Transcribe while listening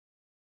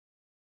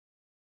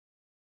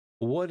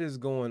What is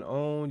going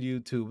on,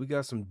 YouTube? We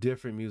got some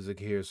different music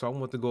here, so I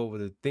want to go over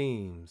the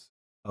themes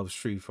of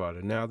Street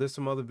Fighter. Now, there's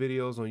some other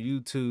videos on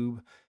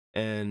YouTube,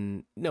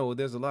 and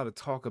there's a lot of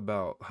talk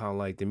about how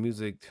like the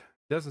music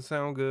doesn't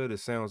sound good. It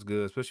sounds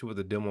good, especially with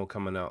the demo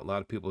coming out. A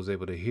lot of people is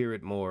able to hear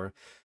it more.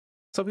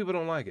 Some people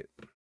don't like it.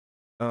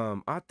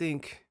 I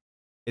think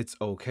it's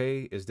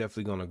okay. It's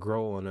definitely gonna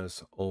grow on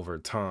us over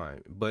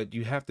time, but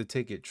you have to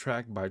take it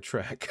track by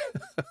track.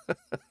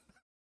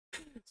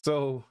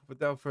 So,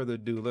 without further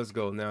ado, let's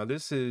go. Now,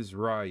 this is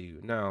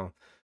Ryu. Now,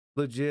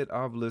 legit,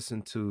 I've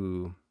listened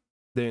to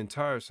the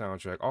entire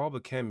soundtrack, all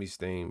but Kami's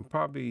theme,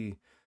 probably,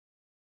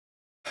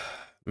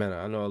 man,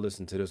 I know I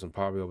listened to this one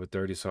probably over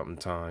 30 something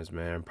times,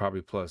 man,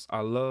 probably plus.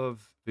 I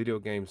love video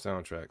game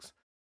soundtracks.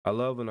 I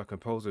love when a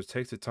composer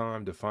takes the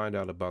time to find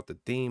out about the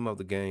theme of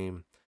the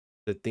game,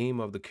 the theme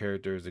of the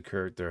character. Is the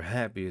character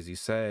happy? Is he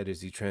sad?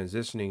 Is he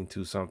transitioning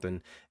to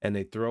something? And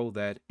they throw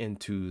that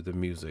into the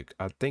music.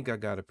 I think I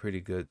got a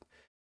pretty good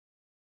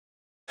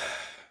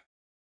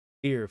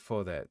ear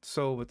for that.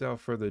 So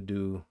without further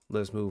ado,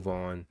 let's move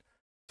on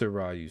to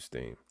Ryu's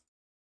theme.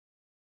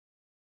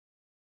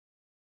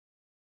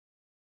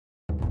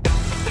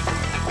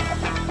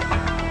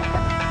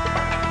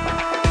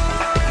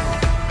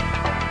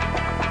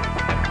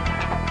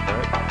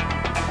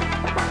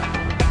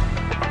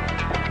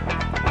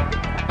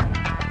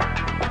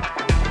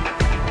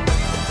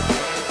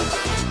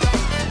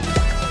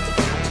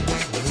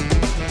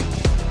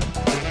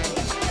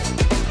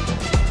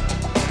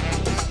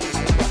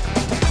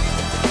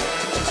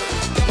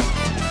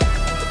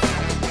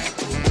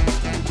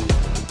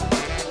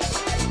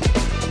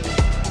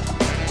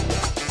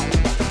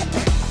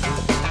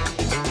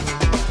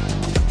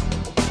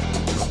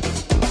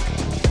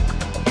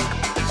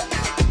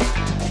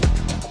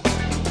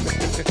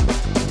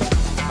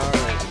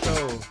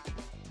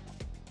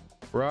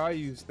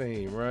 Ryu's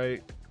theme,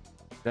 right?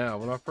 Now,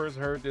 when I first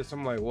heard this,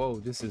 I'm like, whoa,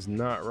 this is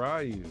not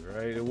Ryu,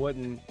 right?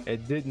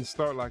 It didn't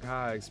start like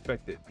how I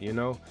expected,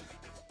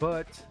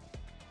 But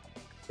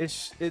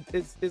it's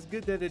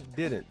good that it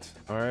didn't.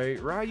 All right.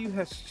 Ryu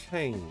has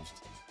changed.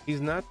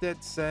 He's not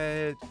that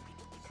sad,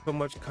 so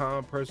much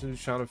calm person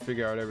who's trying to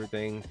figure out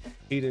everything.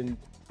 He didn't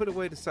put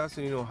away the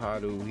Sasuke no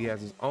Hado. He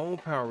has his own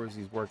powers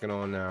he's working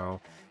on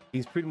now.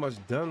 He's pretty much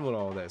done with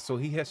all that. So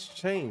he has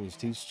changed.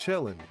 He's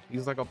chilling.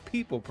 He's like a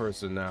people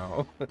person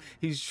now.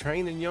 He's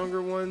training younger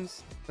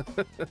ones.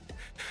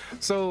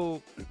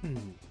 So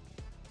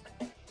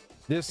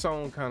this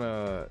song kind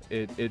of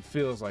it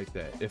feels like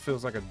that. It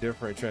feels like a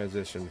different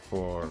transition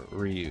for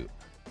Ryu.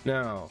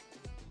 Now,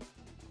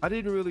 I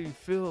didn't really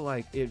feel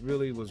like it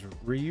really was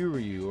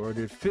Ryu or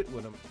did fit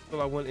with him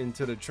until I went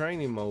into the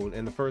training mode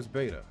in the first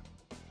beta.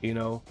 You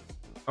know,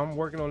 I'm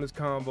working on his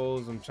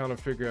combos. I'm trying to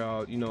figure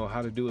out,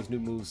 how to do his new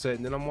move set,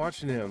 and then I'm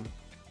watching him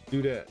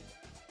do that.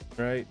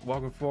 Right,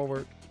 walking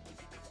forward,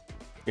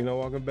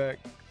 walking back,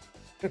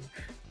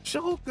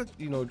 choke,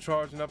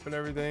 charging up and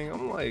everything.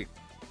 I'm like,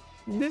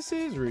 this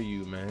is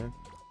Ryu, man.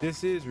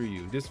 This is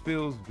Ryu. This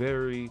feels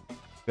very,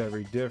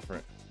 very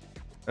different.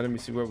 And let me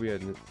see where we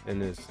at in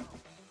this.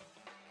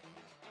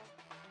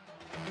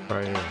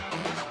 Right here.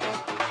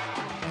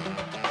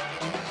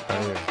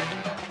 Right here.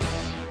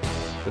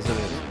 Listen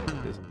to this.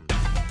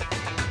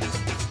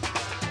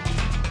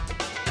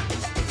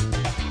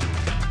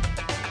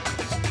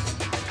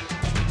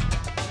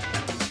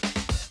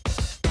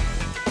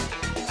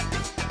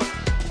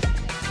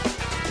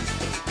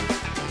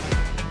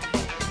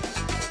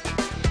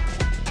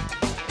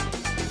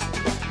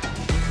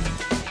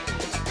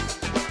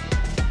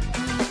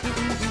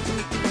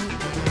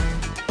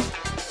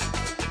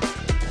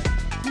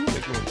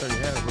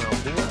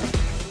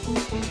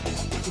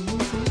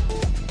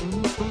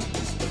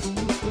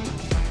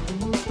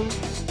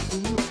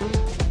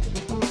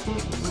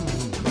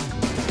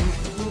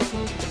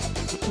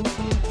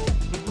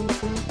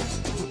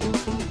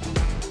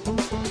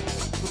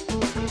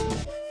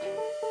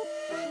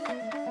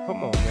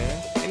 Come on,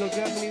 man. Ain't no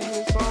Japanese in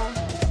this song.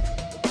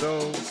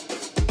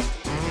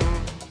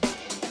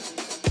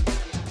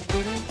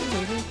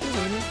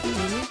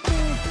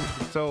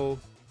 So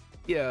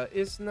yeah,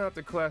 it's not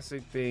the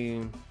classic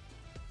theme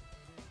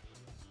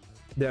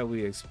that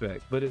we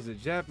expect, but is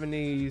it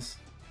Japanese?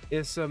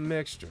 It's a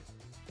mixture.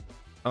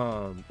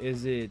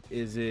 Is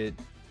it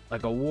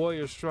like a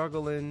warrior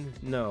struggling?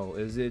 No.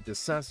 Is it the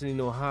Sasuke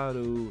no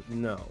Haru?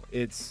 No.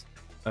 It's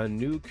a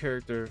new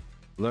character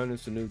learning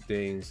some new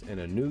things in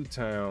a new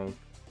town.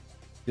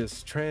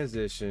 This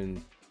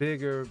transition,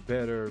 bigger,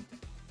 better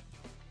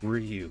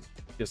Ryu.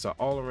 Just an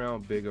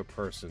all-around bigger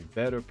person,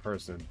 better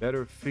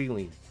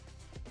feeling.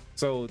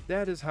 So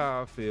that is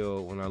how I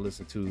feel when I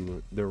listen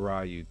to the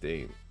Ryu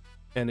theme.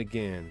 And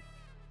again,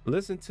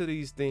 listen to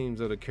these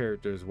themes of the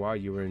characters while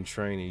you're in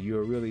training.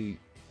 You're really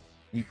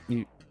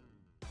you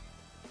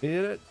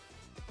hear it?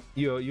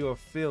 You'll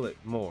feel it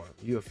more.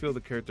 You'll feel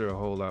the character a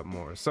whole lot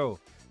more. So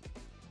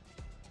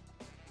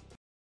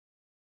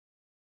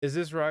is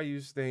this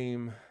Ryu's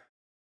theme?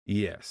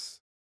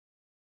 Yes.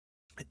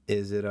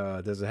 Is it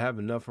does it have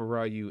enough of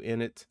Ryu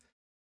in it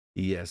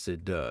Yes,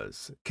 it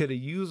does. Could it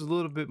use a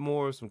little bit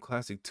more of some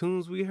classic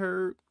tunes we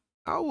heard?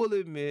 I will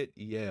admit,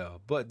 yeah.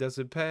 But does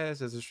it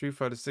pass as a Street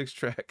Fighter 6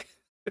 track?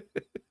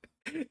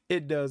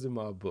 It does in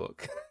my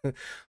book.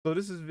 So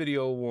this is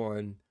video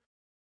 1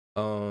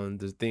 on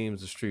the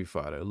themes of Street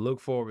Fighter. Look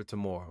forward to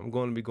more. I'm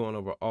going to be going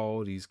over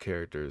all these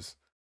characters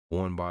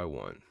one by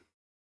one.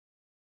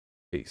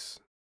 Peace.